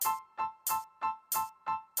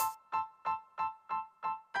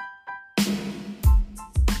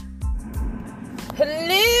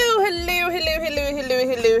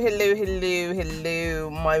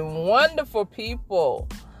my wonderful people?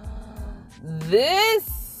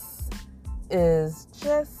 This is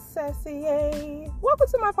Just Sassy A. Welcome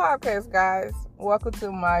to my podcast, guys. Welcome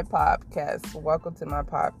to my podcast.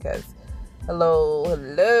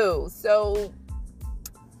 Hello. So,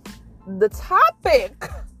 the topic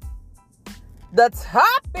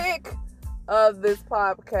of this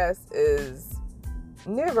podcast is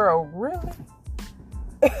Negro, really?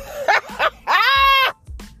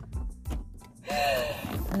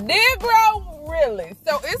 Negro, really?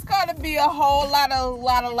 So it's gonna be a whole lot of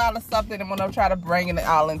something. I'm gonna try to bring it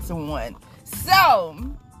all into one. So,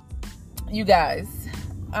 you guys,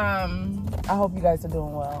 I hope you guys are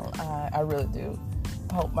doing well. I really do.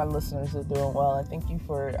 I hope my listeners are doing well. I thank you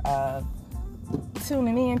for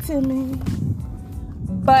tuning in to me.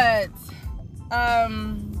 But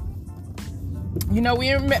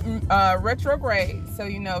we're in retrograde. So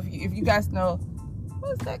if you guys know.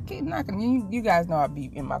 What's that kid knocking? You guys know I be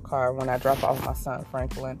in my car when I drop off my son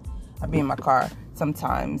Franklin. I be in my car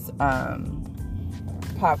sometimes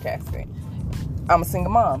podcasting. I'm a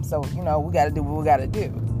single mom, so we got to do what we got to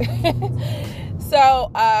do. So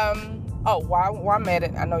while I'm at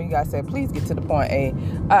it, I know you guys said please get to the point.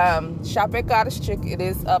 Shop at Goddess Chick. It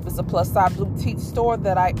is up. It's a plus size boutique store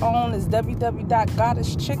that I own. It's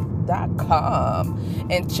www.goddesschick.com.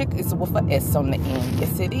 And chick is with an S on the end.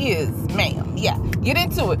 Yes, it is, ma'am. Yeah, get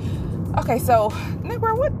into it. Okay, so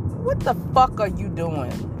Negro, what the fuck are you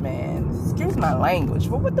doing, man? Excuse my language,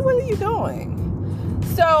 but what are you doing?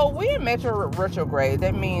 So we're in Metro retrograde.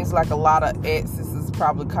 That means like a lot of exes is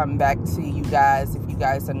probably coming back to you guys. If you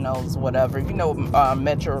guys are knows whatever, if you know what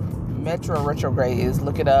Metro retrograde is,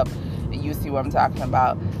 look it up and you see what I'm talking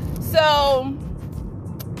about. So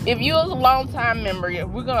if you're a long-time member,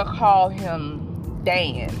 we're going to call him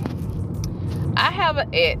Dan. I have an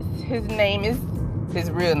ex. His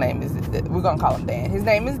real name is, we're going to call him Dan. His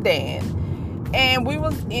name is Dan. And we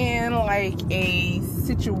was in like a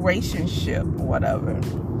situationship or whatever.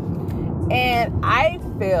 And I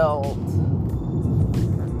felt,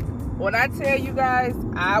 when I tell you guys,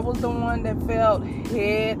 I was the one that felt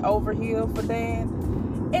head over heels for Dan.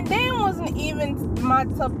 And Dan wasn't even my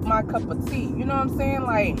cup of tea. You know what I'm saying?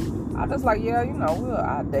 Like, I was just like, yeah,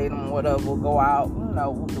 I'll date him, whatever, we'll go out,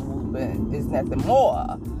 but it's nothing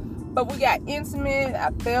more. But we got intimate.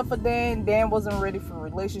 I fell for Dan. Dan wasn't ready for a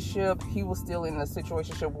relationship. He was still in a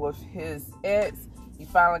situationship with his ex. He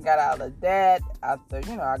finally got out of that after,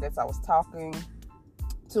 I guess I was talking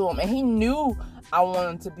to him. And he knew I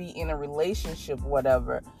wanted to be in a relationship,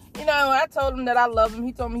 whatever. I told him that I love him.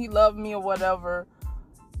 He told me he loved me or whatever.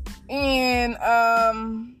 And,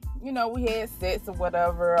 we had sex or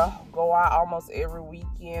whatever, go out almost every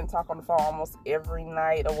weekend, talk on the phone almost every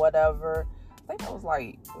night or whatever. I think it was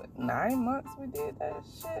like, 9 months we did that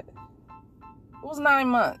shit? It was 9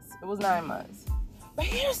 months. But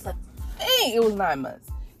here's the thing. It was 9 months.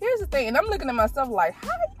 Here's the thing. And I'm looking at myself like, how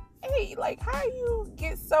you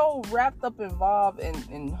get so wrapped up, involved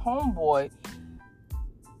in homeboy?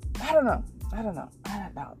 I don't know how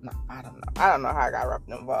I got wrapped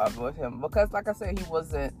involved with him, because like I said, he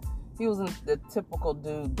wasn't the typical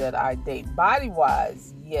dude that I date. Body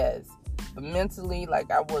wise, yes, but mentally, like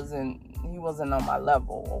he wasn't on my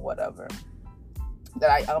level or whatever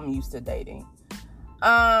that I'm used to dating.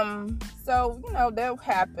 So that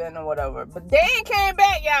happened or whatever. But Dan came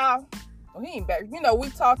back, y'all. Well, he ain't back. We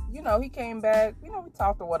talked. He came back. We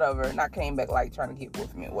talked or whatever. Not came back like trying to get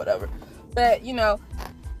with me or whatever. But he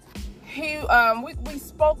we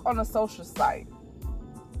spoke on a social site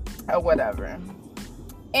or whatever.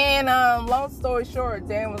 And long story short,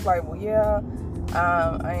 Dan was like, well, yeah,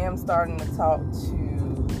 I am starting to talk to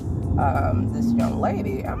this young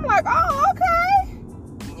lady. I'm like, oh, okay.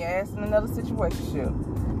 Yeah, it's in another situationship.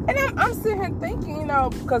 And I'm sitting here thinking,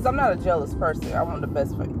 because I'm not a jealous person. I want the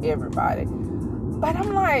best for everybody. But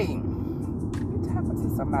I'm like, you talking to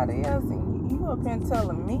somebody else and you up here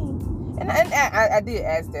telling me. And I did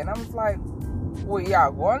ask Dan. I was like, well,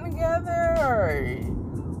 y'all going together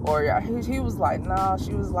or he was like, no.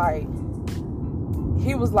 She was like,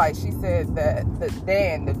 she said that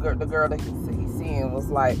Dan, the girl that he's seeing, was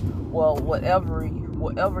like, well, whatever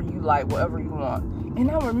you like, whatever you want. And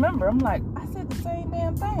I remember, I'm like, I said the same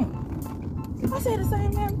damn thing.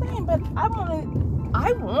 But I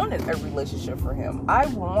wanted a relationship for him. I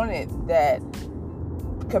wanted that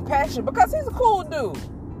compassion, because he's a cool dude.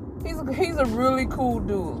 He's a really cool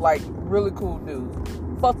dude, like really cool dude.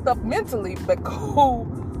 Fucked up mentally, but cool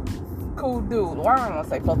dude. Well, I don't want to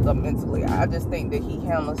say fucked up mentally. I just think that he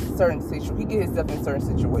handles certain situations. He gets himself in certain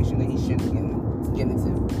situations that he shouldn't get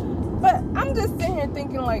into. But I'm just sitting here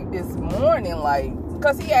thinking, like, this morning, like,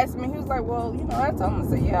 Because he asked me, he was like, well, you know, I told him, I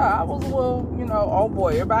said, yeah, I was with, you know, old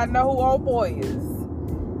boy. Everybody know who old boy is.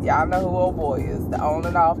 Y'all know who old boy is, the on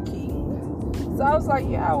and off king. So I was like,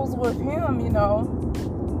 yeah, I was with him, you know.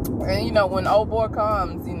 And, you know, when old boy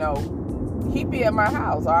comes, you know, he be at my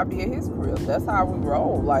house or I be at his crib. That's how we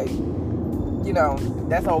roll. Like, you know,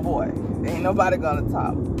 that's old boy. Ain't nobody gonna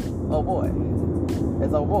top old boy.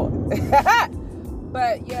 That's old boy.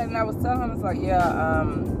 But, yeah, and I was telling him, it's like, yeah,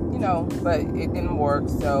 you know, but it didn't work.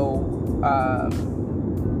 So,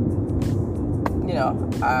 you know,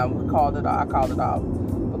 I called it off.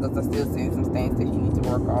 Because I still see some things that he needs to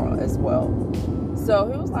work on as well. So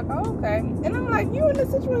he was like, oh, okay. And I'm like, you in this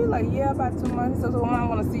situation? He's like, yeah, about 2 months. He says, well, I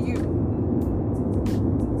want to see you.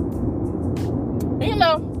 You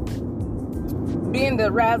know, being the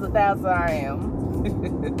razzle-dazzle I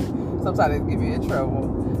am, sometimes it give me in trouble.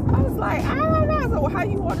 I was like, I don't know. I said, well, how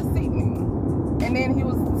you want to see me? And then he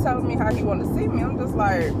was telling me how he wanted to see me. I'm just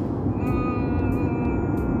like,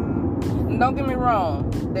 don't get me wrong.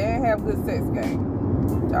 They ain't have good sex game.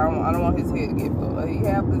 I don't want his head to get full. He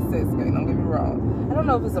have good sex game, don't get me wrong. I don't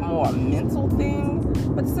know if it's a more mental thing,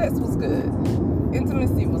 but sex was good.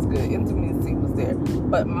 Intimacy was good. Intimacy was there.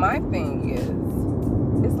 But my thing is,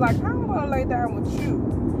 it's like, how am I gonna lay down with you?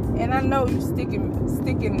 And I know you sticking,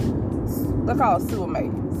 let's call it Sume.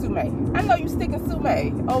 I know you sticking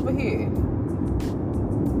Sume over here.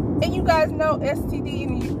 And you guys know STD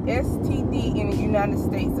in the United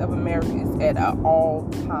States of America is at an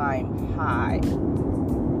all-time high.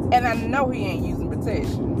 And I know he ain't using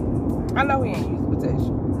protection. I know he ain't using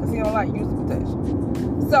protection. Because he don't like using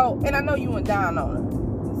protection. So, and I know you went down on it.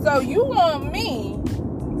 So you want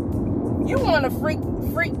to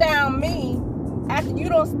freak down me after you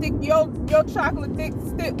don't stick your chocolate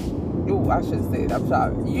stick. Ooh, I should have said, I'm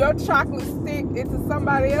sorry. Your chocolate stick into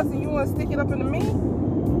somebody else and you want to stick it up into me?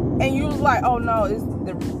 And you was like, oh no, it's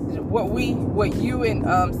what you and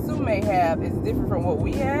Sume have is different from what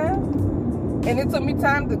we have. And it took me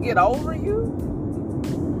time to get over you?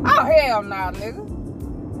 Oh, hell no, nigga.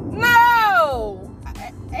 No!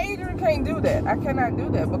 Adrian can't do that. I cannot do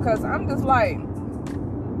that because I'm just like,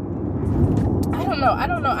 I don't know.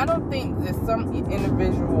 I don't think that some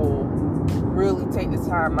individual really take the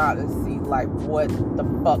time out to see, like, what the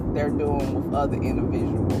fuck they're doing with other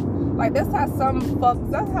individuals. Like, that's how some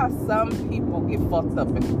people get fucked up.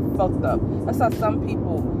 That's how some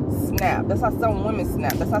people snap. That's how some women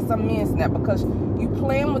snap. That's how some men snap, because you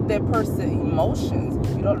playing with that person's emotions.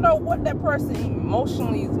 You don't know what that person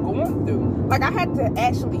emotionally is going through. Like, I had to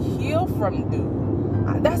actually heal from dude.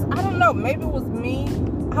 I don't know. Maybe it was me.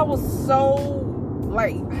 I was so,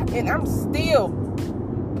 like, and I'm still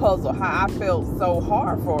puzzled how I felt so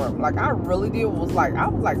hard for him. Like, I really did. I was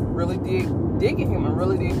like really digging him and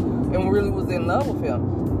really was in love with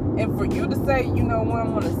him. And for you to say, you know, when I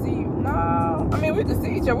want to see you, no. I mean, we could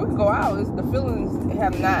see each other. We could go out. The feelings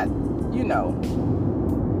have not, you know,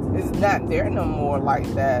 it's not there no more like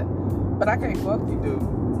that. But I can't fuck you, dude.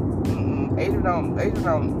 Adrian don't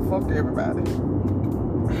fuck everybody.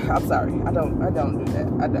 I'm sorry. I don't do that.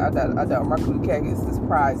 I don't. My cootie cake is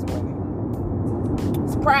prize winning.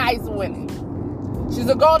 It's prize winning. She's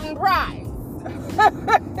a golden prize.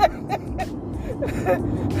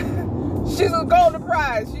 She's a golden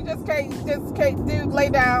prize. She just can't lay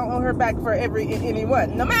down on her back for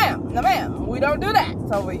anyone. No ma'am. We don't do that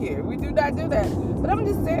over here. We do not do that. But I'm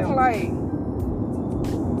just saying, like,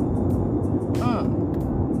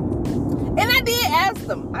 and I did ask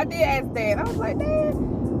them. I did ask Dan. I was like, Dan,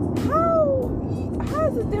 how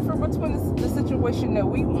is it different between the situation that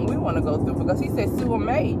we want to go through? Because he said Sue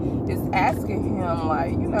May is asking him,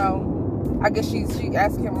 like, you know, I guess she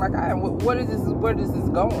asking him, like, where is this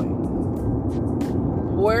going?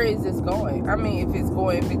 Where is this going? I mean, if it's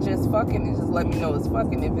just fucking, then just let me know it's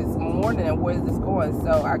fucking. If it's more than that, where is this going?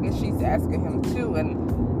 So I guess she's asking him too, and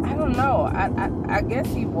I don't know. I guess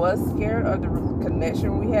he was scared of the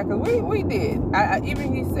connection we had, because we did.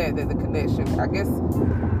 Even he said that the connection, I guess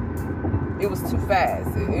it was too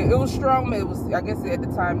fast. It was strong, but it was, I guess at the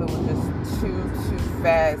time, it was just too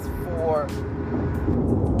fast for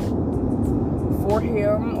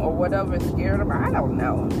him or whatever, scared him. I don't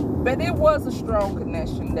know. But it was a strong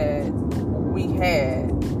connection that we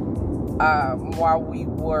had while we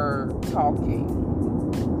were talking.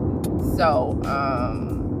 So,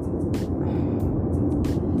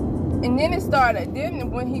 and then it started. Then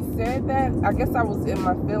when he said that, I guess I was in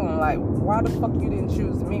my feeling like, why the fuck you didn't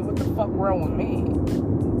choose me? What the fuck wrong with me?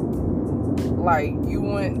 Like, you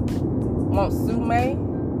want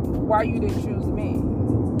Sume? Why you didn't choose me?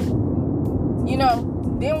 You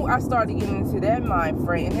know, then I started getting into that mind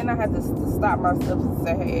frame, and then I had to stop myself and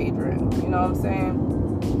say, hey, Adrian, you know what I'm saying?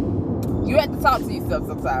 You have to talk to yourself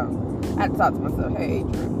sometimes. I have to talk to myself. Hey,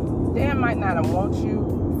 Adrian, Dan might not want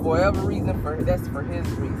you for whatever reason. That's for his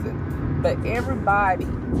reason. But everybody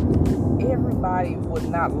would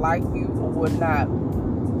not like you, or would not,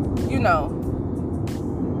 you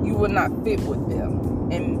would not fit with them.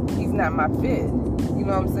 And he's not my fit. You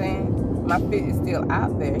know what I'm saying? My fit is still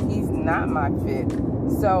out there. He's not my fit.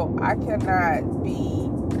 So I cannot be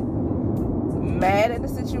mad at the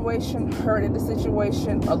situation, hurt at the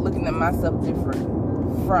situation, or looking at myself different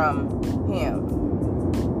from him.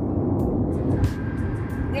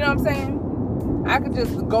 You know what I'm saying? I could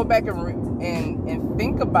just go back and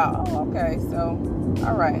think about, oh, okay, so,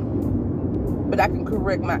 all right. But I can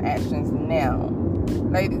correct my actions now.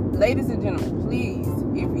 Ladies and gentlemen, please,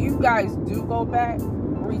 if you guys do go back,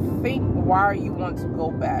 rethink why you want to go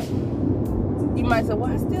back. You might say, well,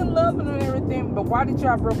 I still love him and everything, but why did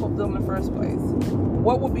y'all break up with them in the first place?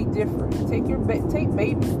 What would be different? Take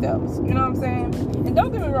baby steps. You know what I'm saying? And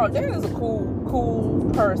don't get me wrong, Dan is a cool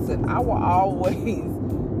person. I will always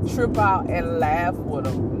trip out and laugh with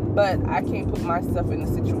him, but I can't put myself in a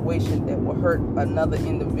situation that will hurt another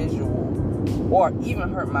individual or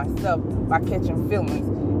even hurt myself by catching feelings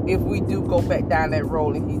if we do go back down that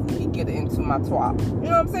road and he get into my twat. You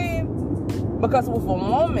know what I'm saying? Because with a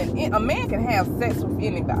woman, a man can have sex with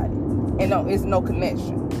anybody and it's no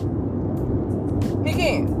connection. He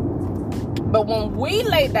can. But when we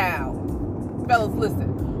lay down, fellas,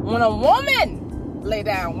 listen, when a woman lay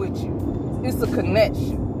down with you, it's a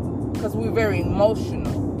connection because we're very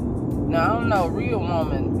emotional. Now, I don't know, a real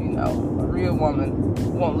woman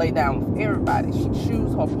won't lay down with everybody. She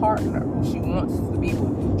chooses her partner who she wants to be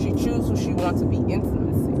with. She chooses who she wants to be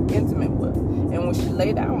intimate with. And when she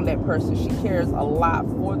lay down with that person, she cares a lot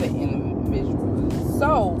for the individual.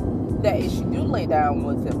 So that if she do lay down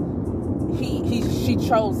with him, she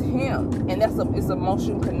chose him, and it's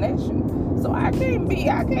emotional connection. So I can't be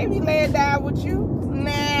laying down with you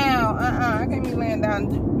now. I can't be laying down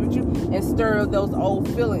with you and stir up those old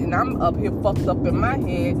feelings. And I'm up here fucked up in my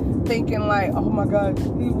head, thinking like, oh my God,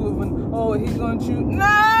 he's gonna choose.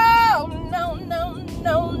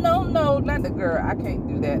 No, not the girl. I can't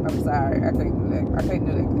do that. I'm sorry. I can't do that. I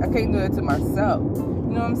can't do that to myself.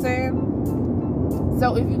 You know what I'm saying?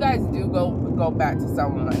 So if you guys do go back to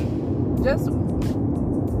someone, just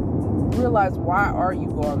realize, why are you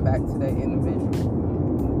going back to that individual?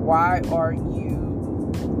 Why are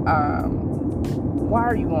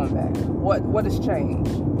you going back? What has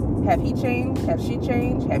changed? Have he changed? Have she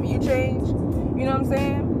changed? Have you changed? You know what I'm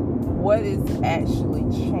saying? What is actually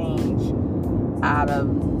changed out of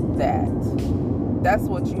that? That's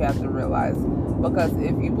what you have to realize. Because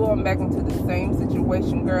if you're going back into the same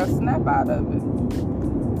situation, girl, snap out of it.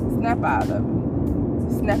 Snap out of it.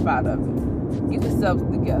 Snap out of it. Get yourselves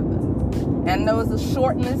together. And I know it's a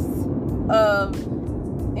shortness of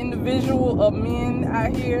of men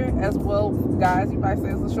out here, as well, guys. You might say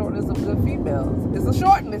it's a shortness of good females. It's a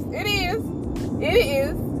shortness. It is.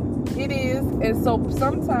 And so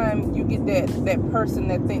sometimes you get that person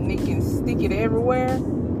that think they can stick it everywhere,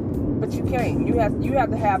 but you can't. You have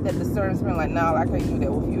to have that discernment, like, no, I can't do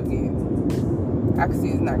that with you again. I can see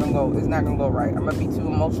it's not gonna go right. I'm gonna be too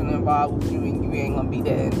emotionally involved with you, and you ain't gonna be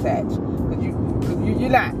that attached. Cause you're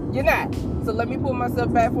not. So let me pull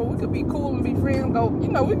myself back for we could be cool and be friends. We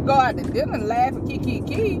can go out to dinner and laugh and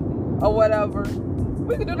kiki or whatever.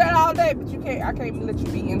 We can do that all day, but you can't. I can't let you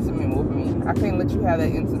be intimate with me. I can't let you have that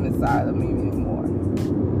intimate side of me anymore.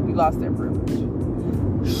 You lost that privilege.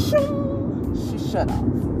 She shut off.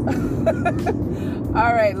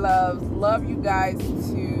 All right, loves. Love you guys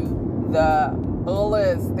to the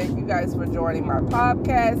fullest. Thank you guys for joining my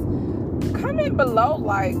podcast. Comment below,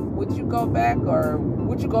 like, would you go back, or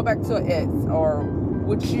would you go back to an ex, or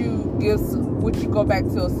would you go back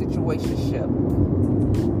to a situationship?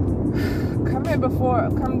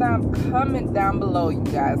 Comment down below, you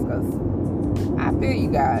guys, because I feel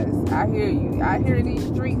you guys. I hear you. I hear these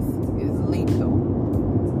streets is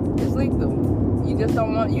lethal. It's lethal. You just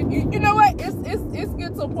don't want, you know what? It's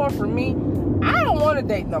getting to a point for me. I don't want to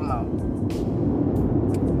date no more.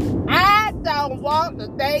 I don't want to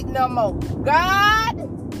date no more. God,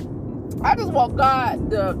 I just want God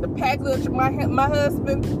the package my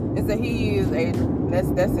husband and say he is Adrian.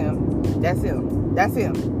 That's him.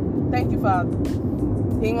 Thank you, Father.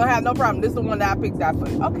 He ain't gonna have no problem. This is the one that I picked out for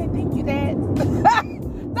you. Okay, thank you, Dad.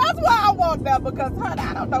 That's why I want that, because honey,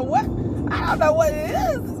 I don't know what it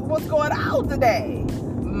is. What's going on today?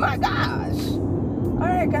 My gosh. All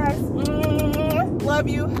right, guys. Love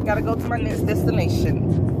you. Gotta go to my next destination.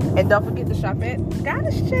 And don't forget to shop at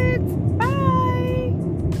Goddess Chicks. Bye.